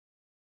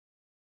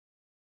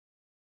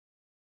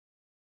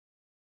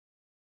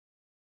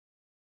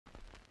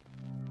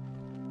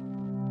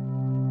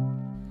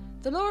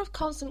The law of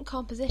constant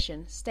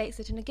composition states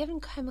that in a given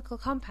chemical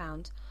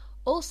compound,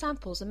 all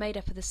samples are made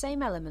up of the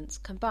same elements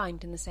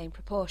combined in the same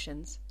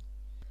proportions.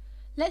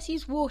 Let's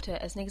use water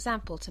as an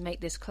example to make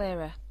this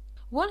clearer.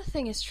 One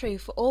thing is true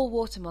for all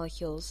water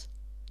molecules.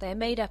 They are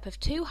made up of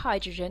 2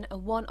 hydrogen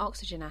and 1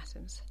 oxygen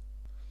atoms.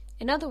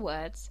 In other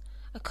words,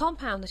 a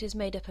compound that is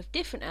made up of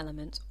different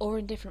elements or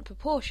in different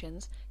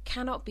proportions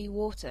cannot be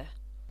water.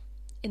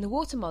 In the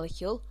water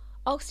molecule,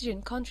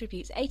 oxygen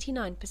contributes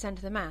 89%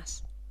 of the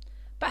mass.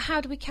 But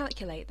how do we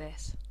calculate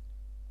this?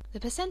 The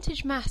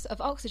percentage mass of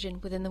oxygen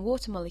within the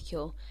water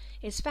molecule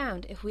is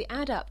found if we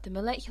add up the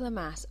molecular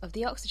mass of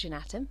the oxygen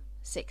atom,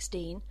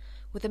 16,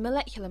 with the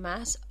molecular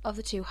mass of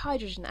the 2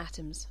 hydrogen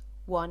atoms,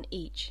 1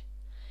 each,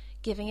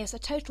 giving us a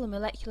total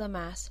molecular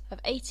mass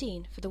of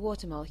 18 for the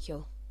water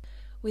molecule.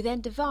 We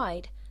then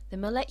divide the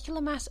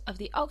molecular mass of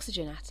the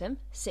oxygen atom,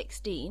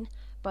 16,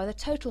 by the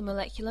total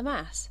molecular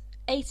mass,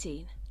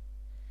 18.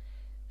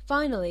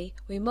 Finally,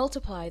 we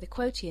multiply the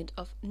quotient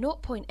of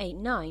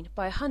 0.89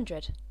 by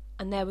 100,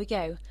 and there we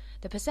go,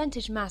 the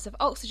percentage mass of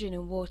oxygen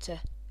in water,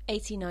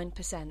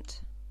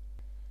 89%.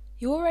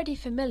 You're already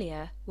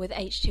familiar with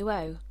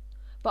H2O,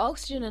 but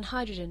oxygen and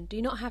hydrogen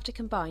do not have to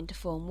combine to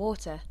form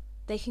water.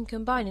 They can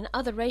combine in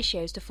other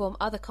ratios to form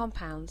other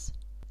compounds.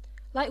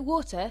 Like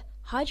water,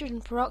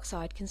 hydrogen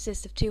peroxide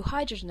consists of 2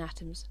 hydrogen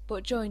atoms,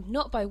 but joined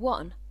not by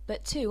 1,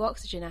 but 2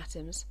 oxygen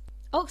atoms.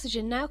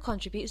 Oxygen now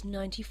contributes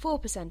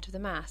 94% of the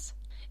mass.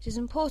 It is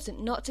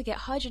important not to get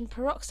hydrogen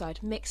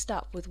peroxide mixed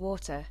up with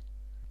water.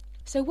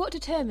 So what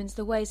determines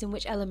the ways in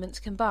which elements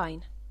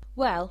combine?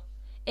 Well,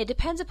 it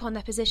depends upon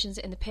their positions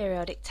in the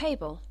periodic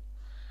table,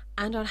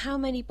 and on how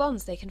many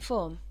bonds they can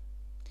form.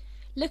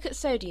 Look at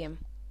sodium.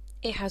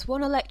 It has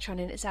 1 electron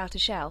in its outer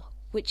shell,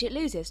 which it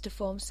loses to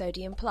form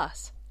sodium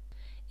plus.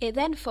 It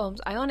then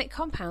forms ionic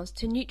compounds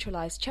to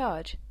neutralize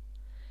charge.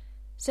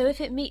 So if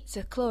it meets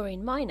a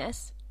chlorine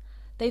minus,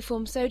 they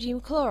form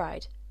sodium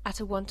chloride at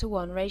a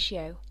 1:1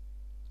 ratio.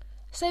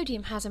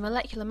 Sodium has a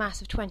molecular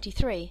mass of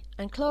 23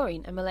 and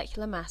chlorine a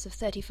molecular mass of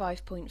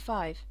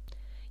 35.5.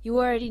 You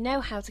already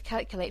know how to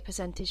calculate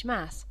percentage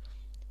mass,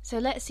 so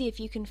let's see if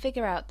you can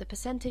figure out the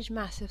percentage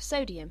mass of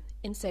sodium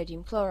in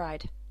sodium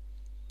chloride.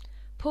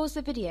 Pause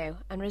the video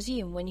and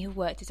resume when you have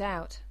worked it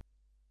out.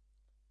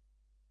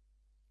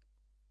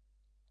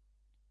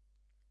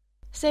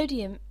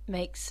 Sodium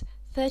makes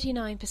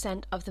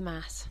 39% of the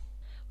mass.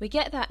 We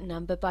get that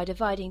number by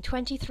dividing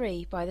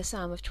 23 by the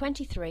sum of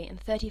 23 and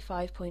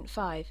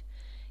 35.5,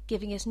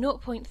 giving us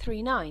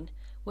 0.39,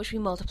 which we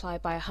multiply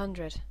by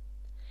 100.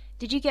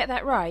 Did you get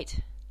that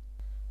right?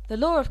 The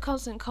law of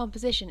constant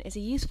composition is a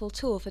useful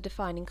tool for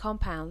defining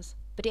compounds,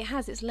 but it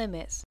has its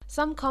limits.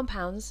 Some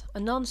compounds are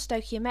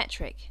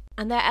non-stoichiometric,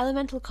 and their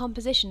elemental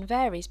composition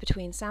varies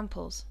between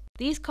samples.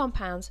 These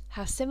compounds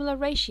have similar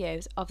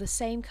ratios of the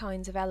same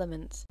kinds of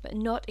elements, but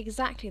not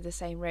exactly the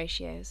same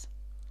ratios.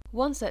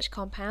 One such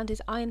compound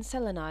is iron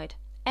selenide,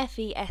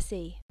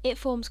 FeSe. It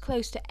forms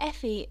close to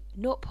Fe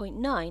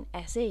 0.9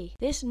 Se.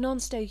 This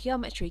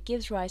non-stoichiometry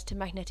gives rise to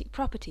magnetic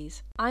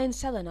properties. Iron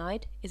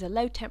selenide is a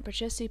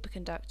low-temperature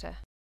superconductor.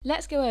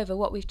 Let's go over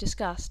what we've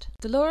discussed.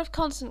 The law of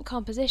constant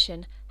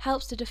composition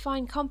helps to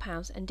define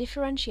compounds and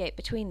differentiate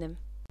between them.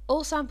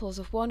 All samples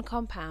of one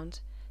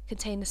compound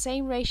contain the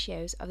same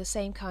ratios of the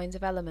same kinds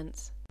of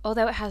elements.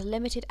 Although it has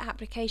limited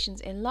applications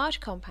in large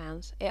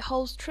compounds, it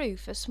holds true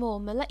for small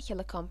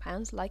molecular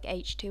compounds like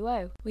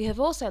H2O. We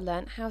have also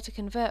learnt how to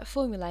convert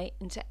formulae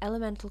into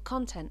elemental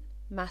content,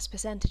 mass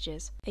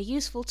percentages, a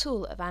useful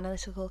tool of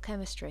analytical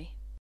chemistry.